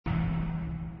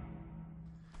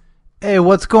Hey,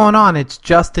 what's going on? It's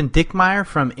Justin Dickmeyer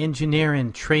from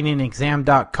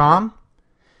engineeringtrainingexam.com,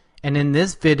 and in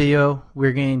this video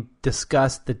we're going to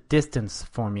discuss the distance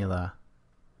formula.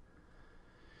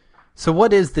 So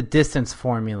what is the distance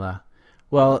formula?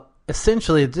 Well,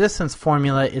 essentially the distance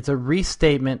formula is a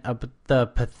restatement of the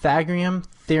Pythagorean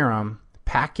theorem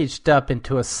packaged up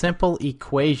into a simple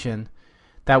equation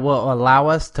that will allow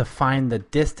us to find the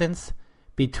distance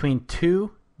between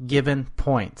two given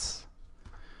points.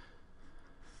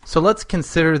 So let's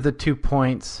consider the 2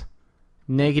 points,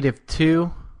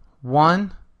 -2,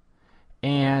 1,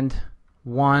 and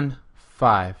 1,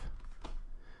 5.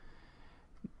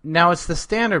 Now it's the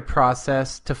standard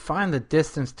process to find the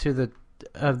distance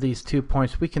of these 2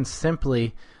 points. We can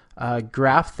simply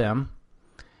graph them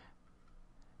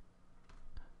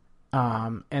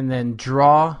and then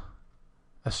draw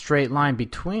a straight line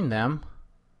between them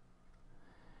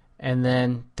and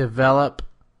then develop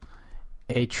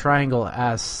a triangle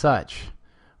as such,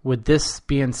 with this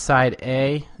being side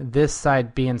A, this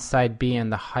side being side B,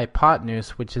 and the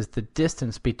hypotenuse, which is the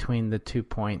distance between the 2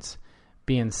 points,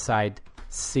 being side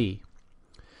C.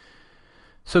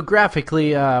 So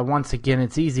graphically, once again,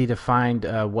 it's easy to find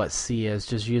what C is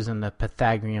just using the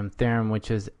Pythagorean theorem, which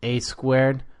is A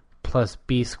squared plus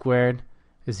B squared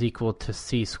is equal to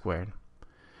C squared.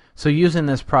 So using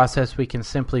this process, we can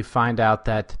simply find out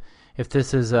that if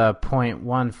this is a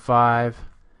 0.15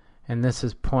 and this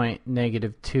is point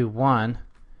 -21,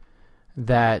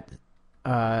 that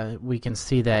we can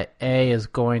see that A is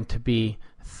going to be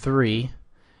 3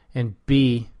 and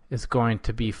B is going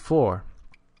to be 4.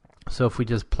 So if we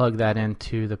just plug that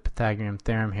into the Pythagorean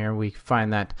theorem here, we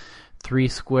find that 3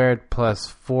 squared plus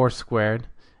 4 squared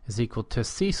is equal to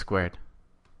C squared.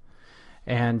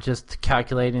 And just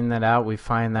calculating that out, we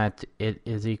find that it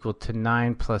is equal to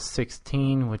 9 plus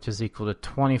 16, which is equal to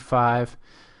 25,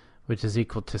 which is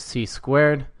equal to C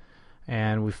squared.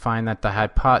 And we find that the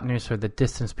hypotenuse, or the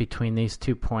distance between these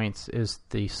 2 points, is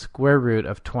the square root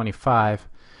of 25,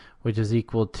 which is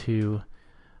equal to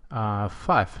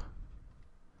 5.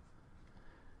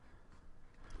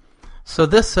 So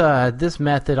this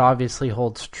method obviously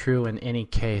holds true in any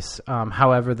case.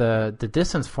 However, the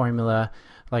distance formula,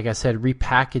 like I said,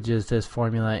 repackages this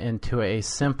formula into a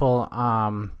simple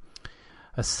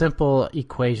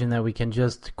equation that we can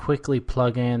just quickly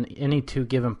plug in any two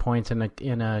given points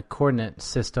in a coordinate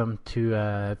system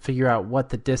to figure out what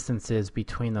the distance is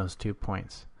between those 2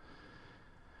 points.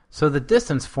 So the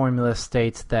distance formula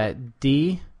states that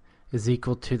d is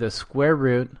equal to the square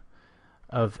root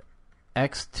of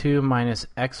x2 minus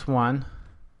x1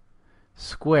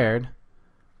 squared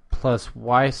plus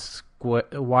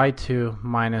y2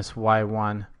 minus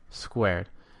y1 squared,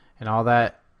 and all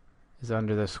that is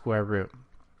under the square root.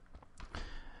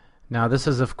 Now this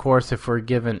is, of course, if we're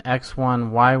given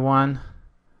x1, y1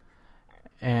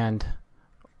 and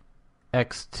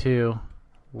x2,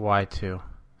 y2.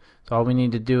 So all we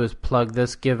need to do is plug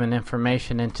this given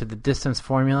information into the distance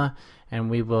formula, and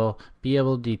we will be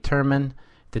able to determine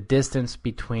the distance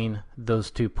between those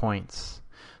 2 points.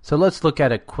 So let's look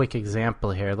at a quick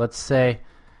example here. Let's say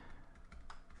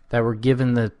that we're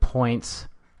given the points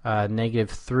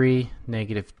 -3,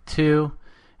 -2,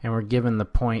 and we're given the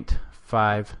point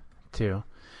 5, 2.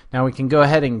 Now we can go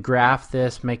ahead and graph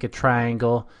this, make a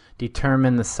triangle,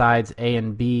 determine the sides A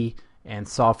and B, and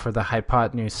solve for the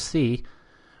hypotenuse C.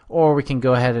 Or we can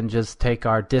go ahead and just take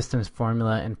our distance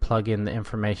formula and plug in the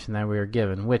information that we were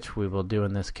given, which we will do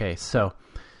in this case. So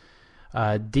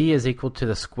d is equal to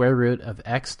the square root of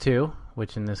x2,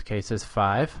 which in this case is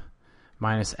 5,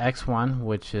 minus x1,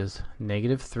 which is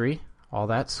 -3, all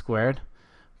that squared,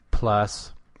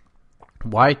 plus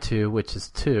y2, which is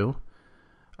 2,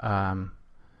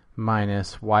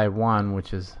 minus y1,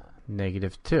 which is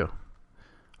 -2,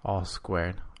 all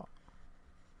squared.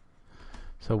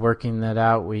 So working that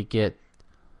out, we get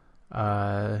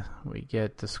the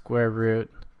square root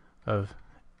of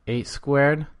 8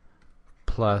 squared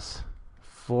plus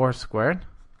 4 squared,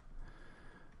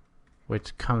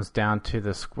 which comes down to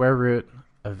the square root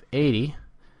of 80.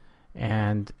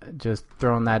 And just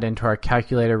throwing that into our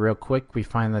calculator real quick, we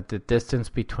find that the distance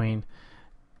between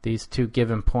these two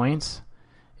given points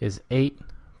is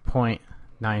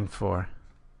 8.94.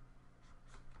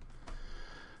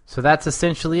 So that's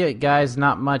essentially it, guys.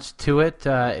 Not much to it.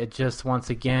 It just, once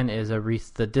again, is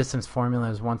the distance formula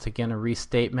is once again a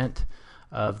restatement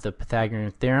of the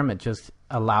Pythagorean theorem. It just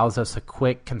allows us a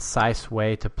quick, concise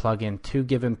way to plug in two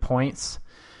given points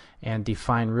and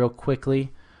define real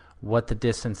quickly what the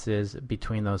distance is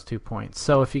between those 2 points.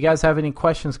 So if you guys have any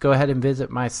questions, go ahead and visit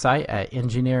my site at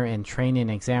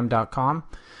engineeringtrainingexam.com.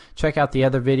 check out the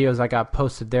other videos I got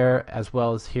posted there as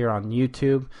well as here on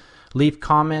YouTube. Leave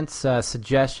comments,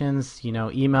 suggestions,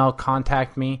 email,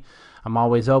 contact me. I'm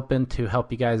always open to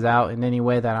help you guys out in any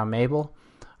way that I'm able.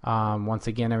 Once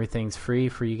again, everything's free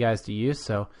for you guys to use,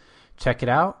 so check it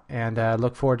out, and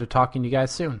look forward to talking to you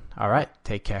guys soon. All right,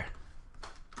 take care.